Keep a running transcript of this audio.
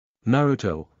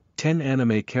Naruto, 10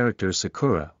 anime characters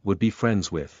Sakura would be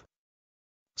friends with.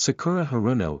 Sakura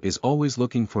Haruno is always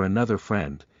looking for another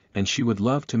friend, and she would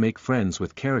love to make friends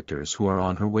with characters who are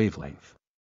on her wavelength.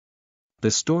 The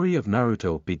story of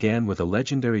Naruto began with a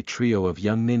legendary trio of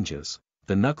young ninjas,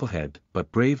 the knucklehead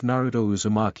but brave Naruto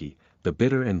Uzumaki, the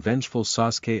bitter and vengeful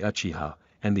Sasuke Uchiha,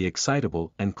 and the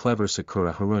excitable and clever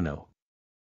Sakura Haruno.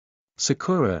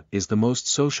 Sakura is the most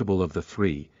sociable of the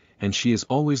three, and she is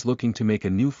always looking to make a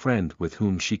new friend with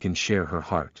whom she can share her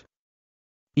heart.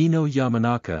 Ino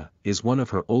Yamanaka is one of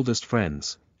her oldest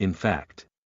friends, in fact.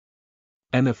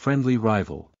 And a friendly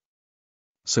rival.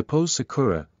 Suppose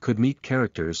Sakura could meet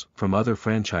characters from other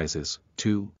franchises,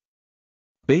 too?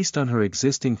 Based on her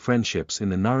existing friendships in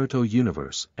the Naruto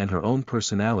universe and her own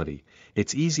personality,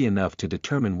 it's easy enough to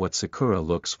determine what Sakura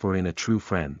looks for in a true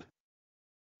friend.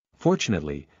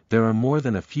 Fortunately, there are more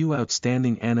than a few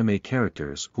outstanding anime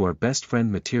characters who are best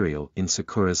friend material in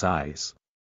Sakura's eyes.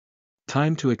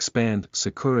 Time to expand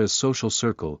Sakura's social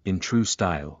circle in true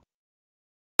style.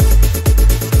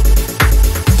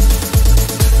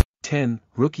 10.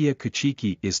 Rukia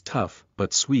Kuchiki is tough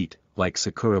but sweet, like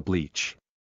Sakura Bleach.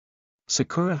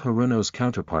 Sakura Haruno's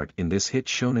counterpart in this hit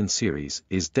shonen series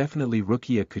is definitely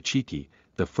Rukia Kuchiki,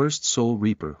 the first Soul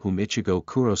Reaper whom Ichigo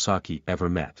Kurosaki ever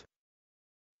met.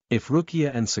 If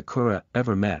Rukia and Sakura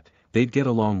ever met, they'd get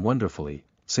along wonderfully,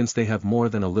 since they have more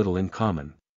than a little in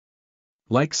common.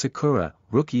 Like Sakura,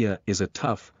 Rukia is a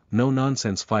tough,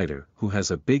 no-nonsense fighter who has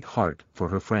a big heart for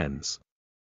her friends.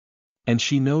 And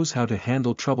she knows how to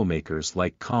handle troublemakers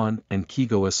like Kon and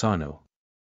Kigo Asano.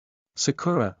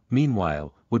 Sakura,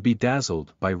 meanwhile, would be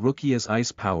dazzled by Rukia's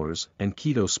ice powers and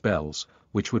Kido spells,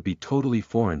 which would be totally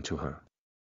foreign to her.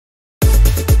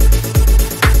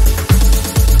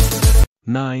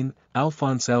 9.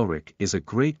 Alphonse Elric is a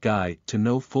great guy to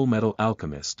know. Fullmetal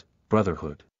Alchemist,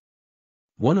 Brotherhood.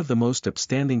 One of the most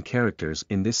upstanding characters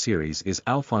in this series is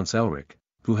Alphonse Elric,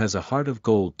 who has a heart of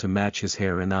gold to match his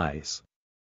hair and eyes.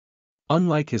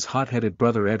 Unlike his hot-headed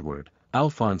brother Edward,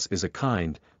 Alphonse is a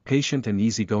kind, patient and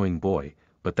easygoing boy,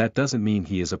 but that doesn't mean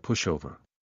he is a pushover.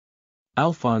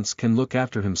 Alphonse can look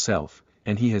after himself,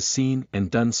 and he has seen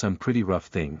and done some pretty rough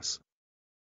things.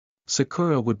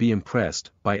 Sakura would be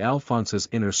impressed by Alphonse's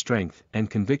inner strength and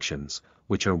convictions,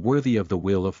 which are worthy of the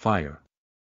will of fire.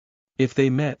 If they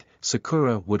met,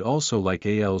 Sakura would also like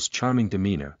Al's charming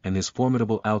demeanor and his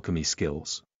formidable alchemy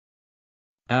skills.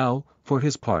 Al, for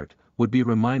his part, would be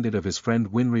reminded of his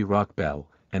friend Winry Rockbell,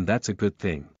 and that's a good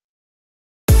thing.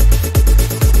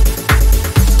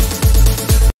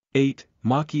 8.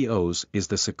 Maki Oz is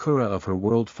the Sakura of her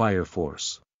world Fire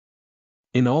Force.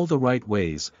 In all the right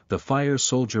ways, the fire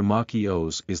soldier Maki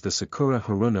Oz is the Sakura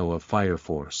Haruno of Fire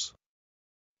Force.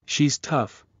 She's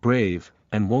tough, brave,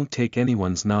 and won't take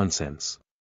anyone's nonsense.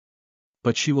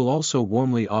 But she will also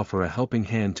warmly offer a helping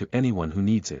hand to anyone who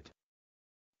needs it.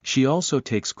 She also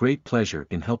takes great pleasure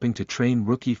in helping to train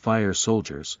rookie fire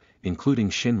soldiers, including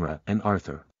Shinra and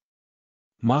Arthur.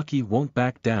 Maki won't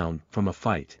back down from a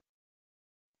fight.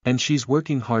 And she's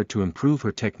working hard to improve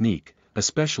her technique,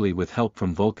 especially with help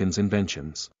from Vulcan's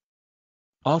inventions.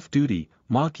 Off-duty,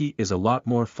 Maki is a lot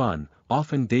more fun,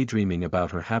 often daydreaming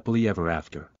about her happily ever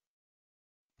after.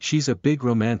 She's a big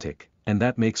romantic, and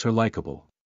that makes her likable.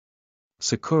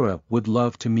 Sakura would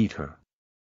love to meet her.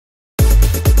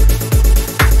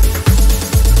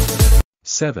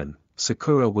 7.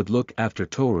 Sakura would look after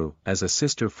Toru as a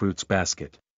sister fruits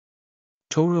basket.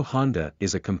 Toru Honda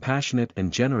is a compassionate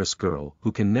and generous girl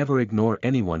who can never ignore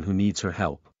anyone who needs her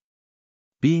help.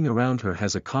 Being around her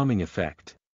has a calming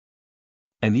effect.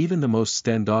 And even the most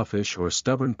standoffish or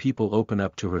stubborn people open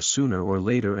up to her sooner or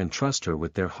later and trust her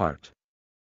with their heart.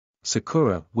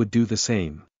 Sakura would do the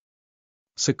same.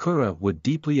 Sakura would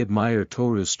deeply admire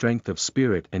Toru's strength of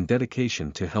spirit and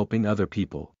dedication to helping other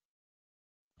people.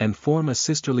 And form a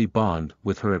sisterly bond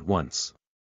with her at once.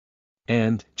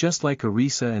 And, just like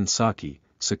Arisa and Saki,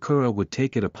 Sakura would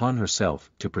take it upon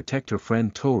herself to protect her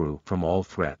friend Toru from all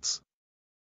threats.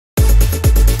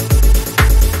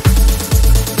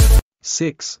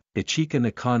 6. Ichika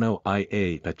Nakano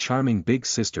IA, a charming big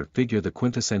sister figure, the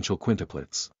quintessential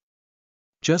quintuplets.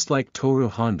 Just like Toru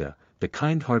Honda, the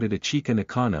kind-hearted Ichika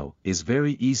Nakano is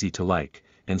very easy to like,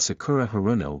 and Sakura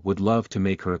Haruno would love to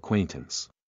make her acquaintance.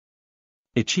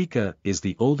 Ichika is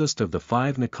the oldest of the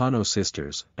 5 Nakano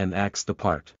sisters and acts the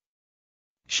part.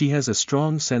 She has a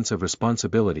strong sense of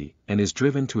responsibility and is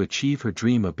driven to achieve her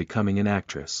dream of becoming an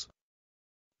actress.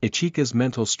 Ichika's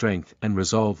mental strength and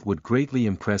resolve would greatly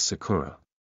impress Sakura.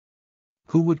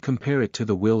 Who would compare it to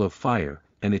the will of fire,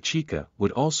 and Ichika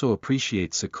would also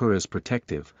appreciate Sakura's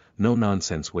protective,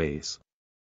 no-nonsense ways.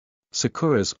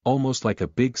 Sakura's almost like a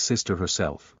big sister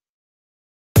herself.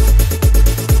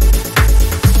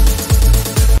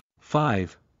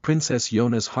 5. Princess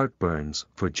Yona's heart burns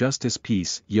for justice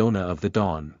peace. Yona of the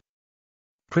Dawn.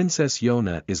 Princess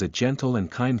Yona is a gentle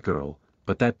and kind girl,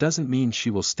 but that doesn't mean she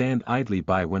will stand idly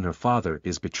by when her father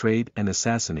is betrayed and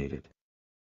assassinated.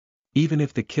 Even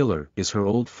if the killer is her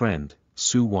old friend,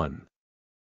 Su-1.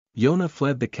 Yona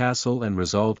fled the castle and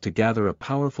resolved to gather a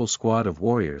powerful squad of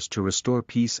warriors to restore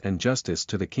peace and justice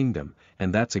to the kingdom,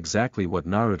 and that's exactly what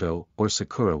Naruto or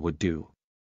Sakura would do.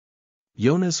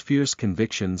 Yona's fierce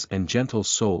convictions and gentle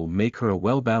soul make her a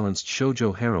well-balanced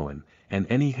shoujo heroine, and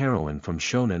any heroine from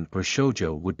shonen or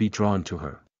shoujo would be drawn to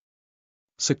her.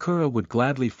 Sakura would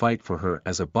gladly fight for her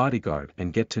as a bodyguard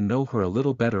and get to know her a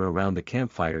little better around the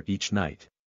campfire each night.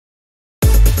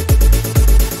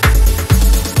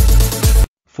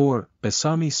 4.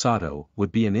 Asami Sato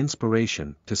would be an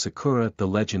inspiration to Sakura the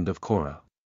Legend of Korra.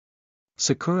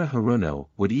 Sakura Haruno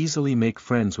would easily make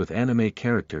friends with anime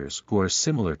characters who are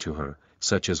similar to her,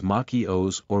 such as Maki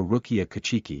Oz or Rukia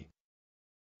Kachiki.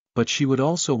 But she would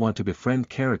also want to befriend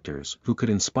characters who could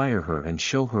inspire her and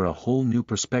show her a whole new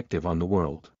perspective on the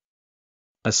world.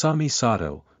 Asami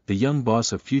Sato, the young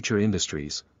boss of Future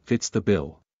Industries, fits the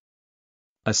bill.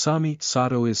 Asami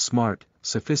Sato is smart,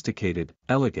 sophisticated,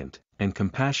 elegant, and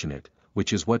compassionate,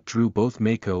 which is what drew both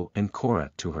Mako and Korra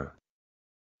to her.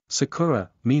 Sakura,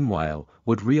 meanwhile,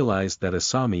 would realize that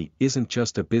Asami isn't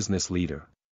just a business leader.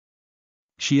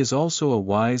 She is also a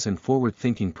wise and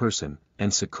forward-thinking person,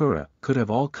 and Sakura could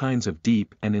have all kinds of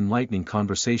deep and enlightening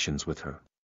conversations with her.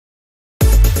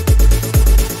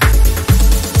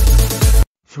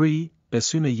 3.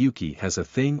 Asuna Yuki has a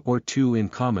thing or two in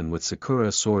common with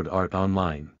Sakura Sword Art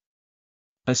Online.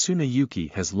 Asuna Yuki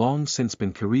has long since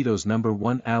been Kirito's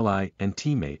 #1 ally and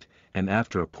teammate, and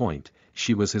after a point,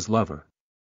 she was his lover.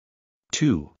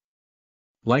 2.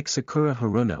 Like Sakura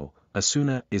Haruno,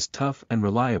 Asuna is tough and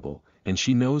reliable, and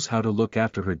she knows how to look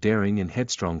after her daring and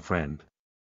headstrong friend.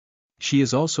 She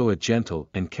is also a gentle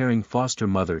and caring foster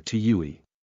mother to Yui.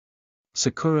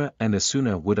 Sakura and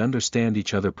Asuna would understand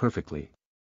each other perfectly.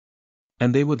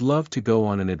 And they would love to go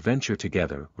on an adventure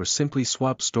together or simply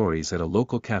swap stories at a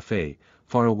local cafe,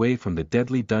 far away from the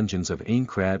deadly dungeons of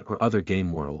Aincrad or other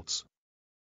game worlds.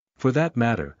 For that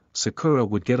matter, Sakura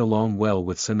would get along well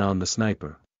with Sinan the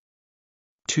sniper.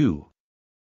 2.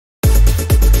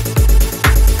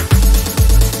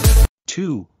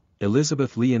 2.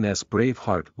 Elizabeth Leoness' brave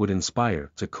heart would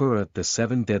inspire Sakura the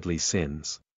 7 deadly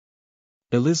sins.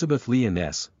 Elizabeth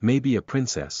Leoness may be a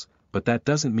princess, but that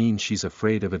doesn't mean she's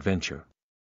afraid of adventure.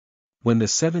 When the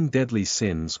 7 deadly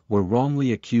sins were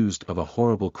wrongly accused of a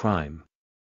horrible crime,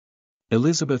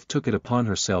 Elizabeth took it upon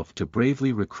herself to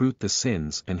bravely recruit the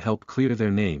sins and help clear their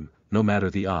name, no matter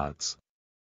the odds.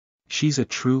 She's a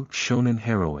true shonen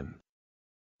heroine.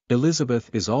 Elizabeth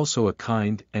is also a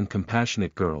kind and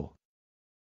compassionate girl.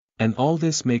 And all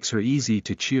this makes her easy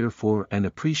to cheer for and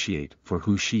appreciate for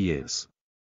who she is.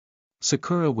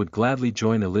 Sakura would gladly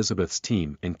join Elizabeth's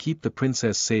team and keep the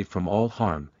princess safe from all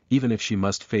harm, even if she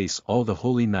must face all the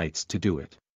holy knights to do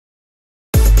it.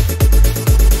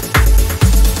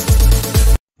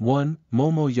 1.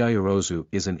 Momo Yaoyorozu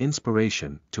is an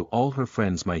inspiration to all her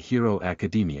friends My Hero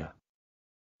Academia.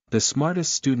 The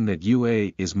smartest student at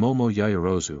UA is Momo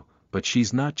Yaoyorozu, but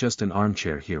she's not just an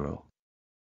armchair hero.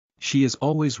 She is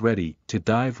always ready to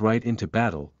dive right into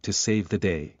battle to save the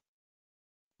day.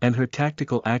 And her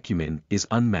tactical acumen is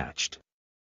unmatched.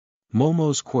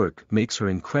 Momo's quirk makes her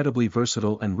incredibly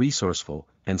versatile and resourceful,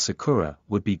 and Sakura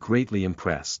would be greatly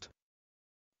impressed.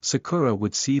 Sakura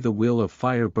would see the will of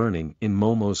fire burning in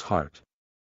Momo's heart.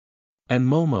 And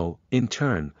Momo, in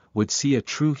turn, would see a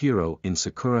true hero in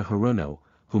Sakura Haruno,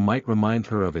 who might remind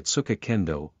her of Itsuka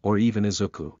Kendo or even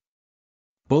Izuku.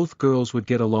 Both girls would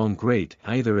get along great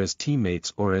either as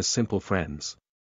teammates or as simple friends.